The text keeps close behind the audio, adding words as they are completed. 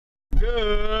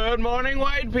Good morning,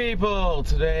 white people.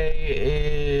 Today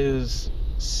is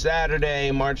Saturday,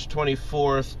 March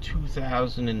 24th,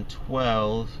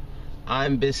 2012.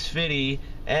 I'm BisFitty,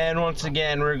 and once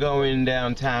again we're going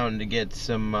downtown to get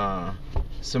some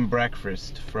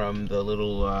breakfast from the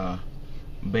little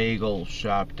bagel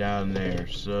shop down there.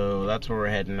 So that's where we're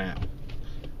heading now.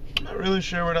 I'm not really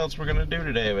sure what else we're gonna do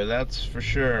today, but that's for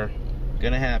sure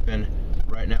gonna happen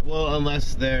right now. Well,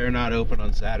 unless they're not open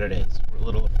on Saturdays. We're a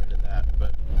little afraid of that,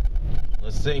 but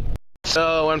let's see.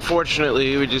 So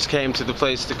unfortunately, we just came to the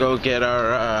place to go get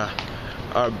our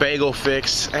bagel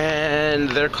fix, and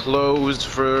they're closed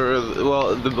for,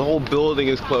 well, the whole building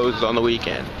is closed on the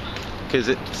weekend because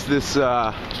it's this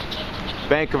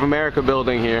Bank of America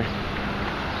building here.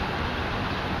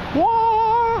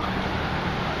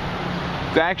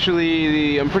 It's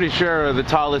actually I'm pretty sure, the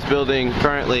tallest building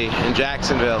currently in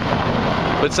Jacksonville.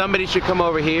 But somebody should come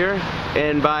over here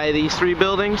and buy these 3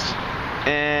 buildings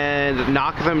and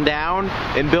knock them down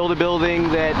and build a building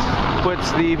that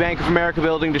puts the Bank of America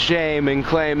building to shame and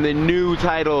claim the new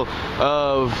title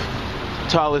of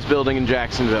tallest building in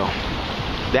Jacksonville.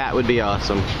 That would be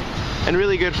awesome. And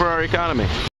really good for our economy.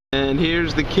 And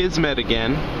here's the Kismet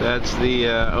again. That's the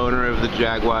owner of the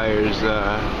Jaguars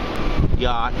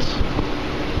yacht.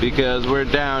 Because we're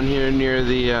down here near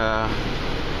the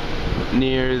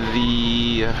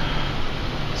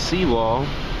seawall,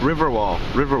 river wall,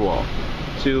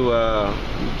 to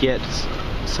get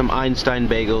some Einstein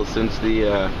bagels, since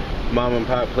the mom and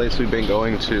pop place we've been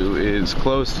going to is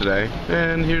closed today.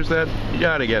 And here's that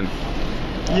yacht again.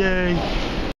 Yay!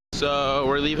 So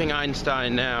we're leaving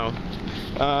Einstein now.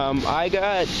 I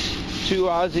got 2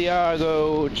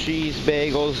 Asiago cheese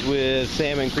bagels with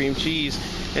salmon cream cheese,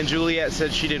 and Juliet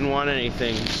said she didn't want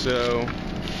anything, so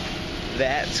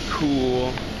that's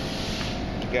cool.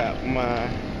 Got my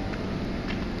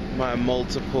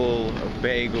multiple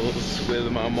bagels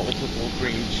with my multiple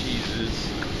cream cheeses.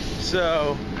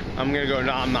 So I'm gonna go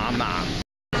nom nom nom.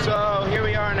 So here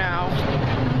we are now.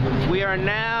 We are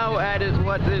now at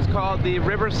what is called the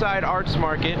Riverside Arts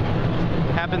Market.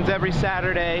 Happens every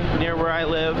Saturday near where I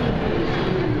live.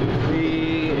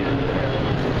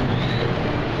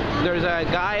 There's a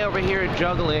guy over here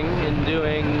juggling and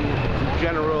doing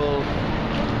general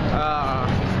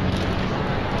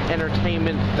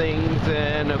entertainment things,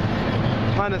 and a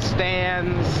ton of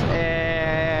stands,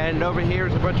 and over here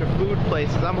is a bunch of food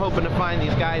places. I'm hoping to find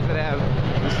these guys that have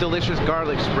this delicious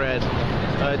garlic spread,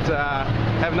 but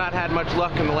have not had much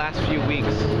luck in the last few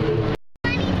weeks.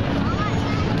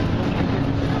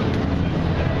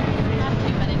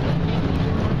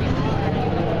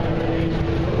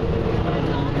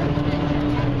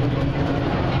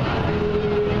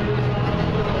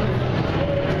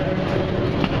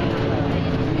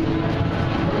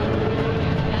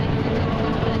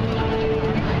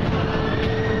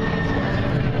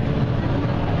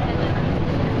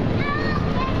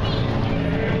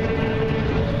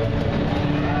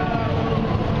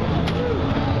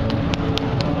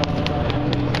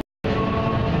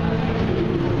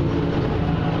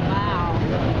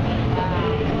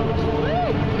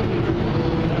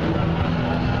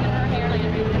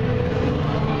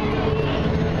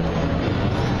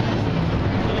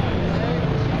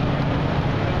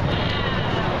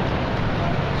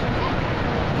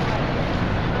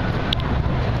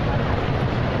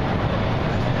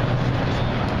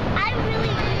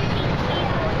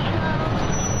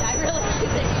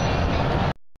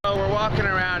 Walking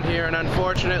around here, and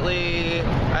unfortunately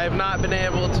I have not been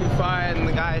able to find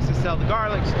the guys to sell the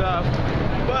garlic stuff,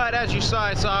 but as you saw,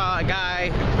 I saw a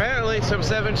guy, apparently some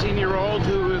 17-year-old,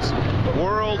 who is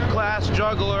world-class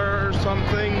juggler or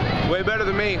something, way better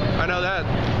than me, I know that,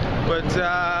 but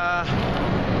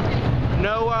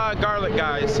no garlic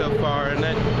guys so far, and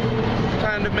that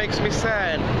kind of makes me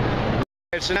sad.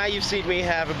 So now you've seen me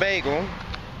have a bagel,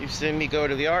 you've seen me go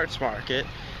to the arts market,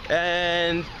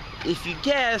 and if you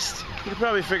guessed, you could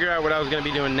probably figure out what I was going to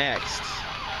be doing next.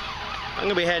 I'm going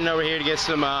to be heading over here to get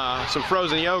some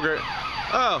frozen yogurt.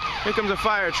 Oh, here comes a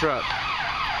fire truck.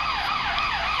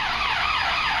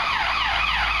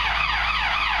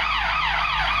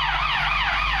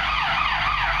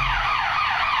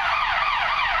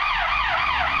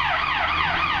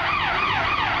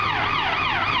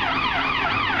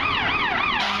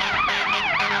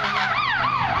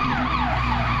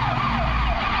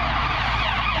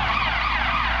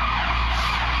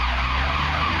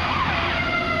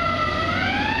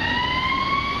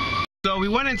 So we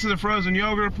went into the frozen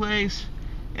yogurt place,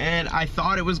 and I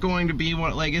thought it was going to be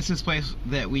one, like, it's this place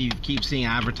that we keep seeing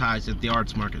advertised at the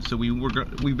arts market. So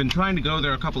we've been trying to go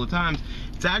there a couple of times.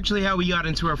 It's actually how we got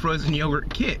into our frozen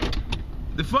yogurt kit.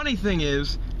 the funny thing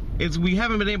is we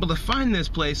haven't been able to find this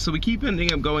place, so we keep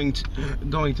ending up going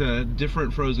to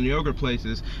different frozen yogurt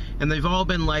places, and they've all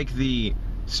been like the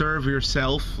serve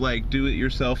yourself, like do it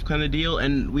yourself kind of deal,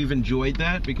 and we've enjoyed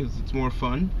that because it's more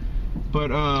fun. But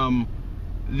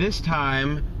this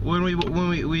time when we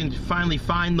finally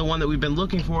find the one that we've been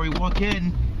looking for, we walk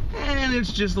in and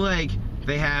it's just like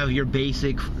they have your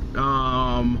basic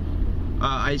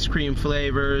ice cream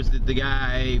flavors that the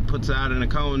guy puts out in a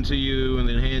cone to you and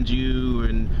then hands you,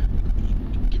 and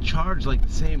you get charged like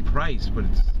the same price, but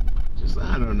it's just,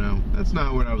 I don't know, that's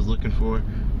not what I was looking for.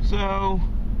 So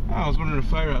I was wondering if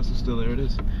Firehouse is still there. It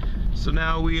is. So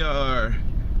now we are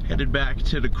headed back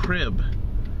to the crib.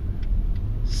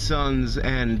 Sons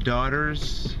and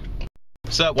daughters.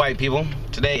 What's up, white people?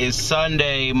 Today is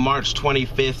Sunday, March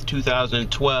 25th,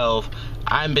 2012.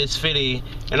 I'm BisFitty,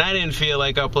 and I didn't feel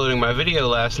like uploading my video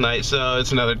last night, so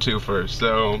it's another twofer,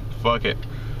 so fuck it.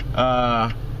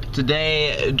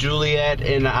 Today, Juliet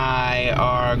and I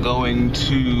are going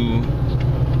to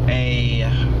a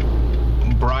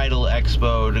bridal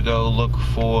expo to go look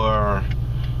for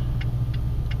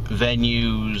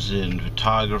venues and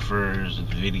photographers and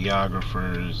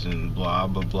videographers and blah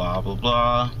blah blah blah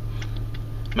blah.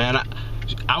 Man,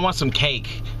 I want some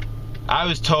cake. I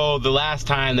was told the last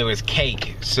time there was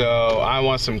cake, so I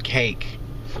want some cake.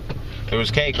 There was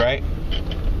cake, right?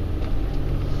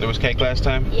 There was cake last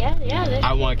time? Yeah.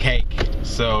 I want cake.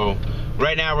 So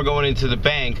right now we're going into the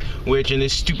bank, which in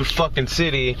this stupid fucking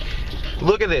city,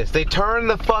 look at this. They turned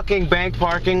the fucking bank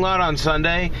parking lot on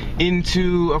Sunday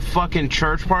into a fucking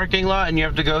church parking lot, and you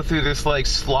have to go through this like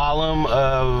slalom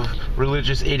of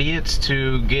religious idiots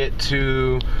to get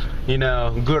to, you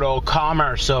know, good old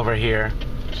commerce over here.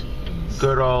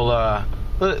 Good old,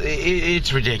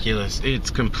 it's ridiculous.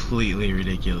 It's completely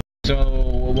ridiculous. So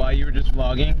while you were just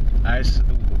vlogging,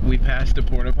 we passed a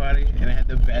porta potty, and it had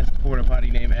the best porta potty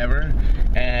name ever,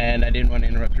 and I didn't want to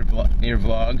interrupt your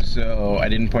vlog, so I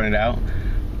didn't point it out,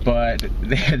 but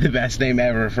they had the best name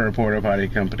ever for a porta potty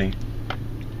company.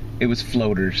 It was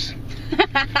Floaters.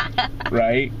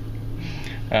 Right?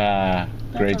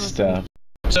 Great awesome stuff.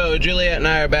 So Juliet and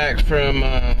I are back from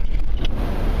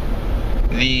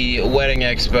the wedding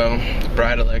expo,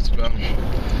 bridal expo,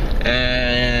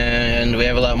 and we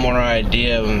have a lot more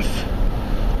idea of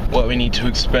what we need to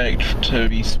expect to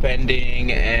be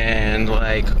spending, and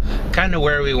like kind of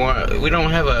where we want. We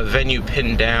don't have a venue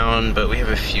pinned down, but we have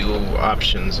a few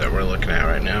options that we're looking at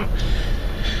right now.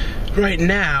 Right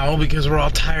now, because we're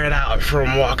all tired out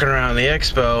from walking around the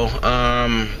expo,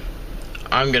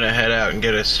 I'm gonna head out and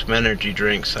get us some energy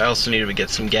drinks. I also need to get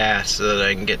some gas so that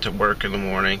I can get to work in the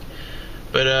morning.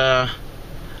 But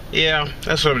yeah,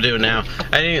 that's what I'm doing now.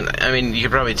 I mean, you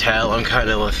can probably tell I'm kind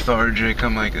of lethargic.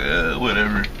 I'm like,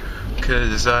 whatever,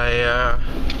 cause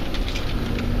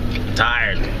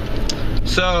tired.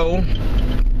 So,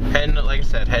 like I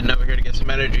said, heading over here to get some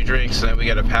energy drinks, and then we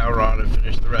gotta power on and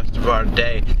finish the rest of our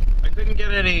day. I couldn't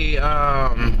get any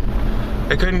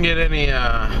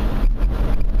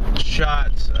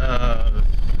shots of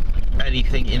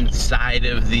anything inside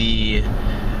of the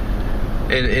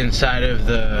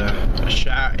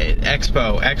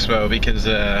expo because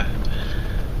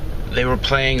they were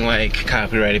playing like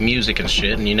copyrighted music and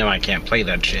shit, and you know I can't play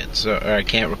that shit, so, or I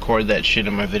can't record that shit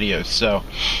in my videos, so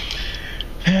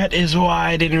that is why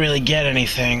I didn't really get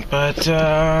anything. But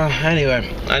anyway,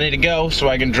 I need to go so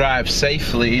I can drive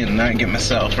safely and not get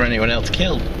myself or anyone else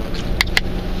killed.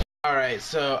 Alright,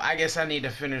 so I guess I need to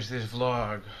finish this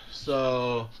vlog.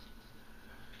 So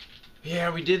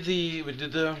yeah, we did the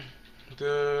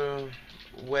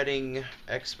wedding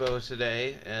expo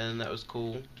today, and that was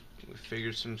cool. We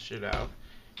figured some shit out,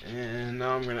 and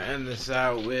now I'm gonna end this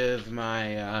out with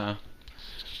my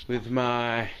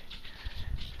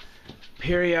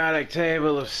periodic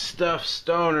table of stuff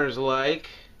stoners like.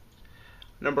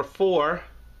 Number 4,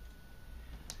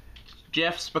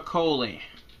 Jeff Spicoli.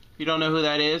 If you don't know who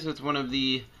that is, it's one of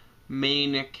the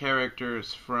main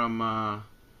characters from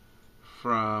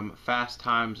Fast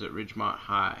Times at Ridgemont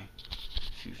High.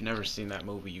 If you've never seen that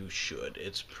movie, you should.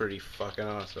 It's pretty fucking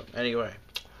awesome. Anyway,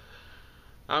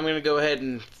 I'm gonna go ahead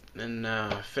and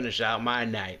finish out my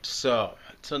night. So,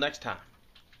 until next time,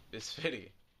 BisFitty.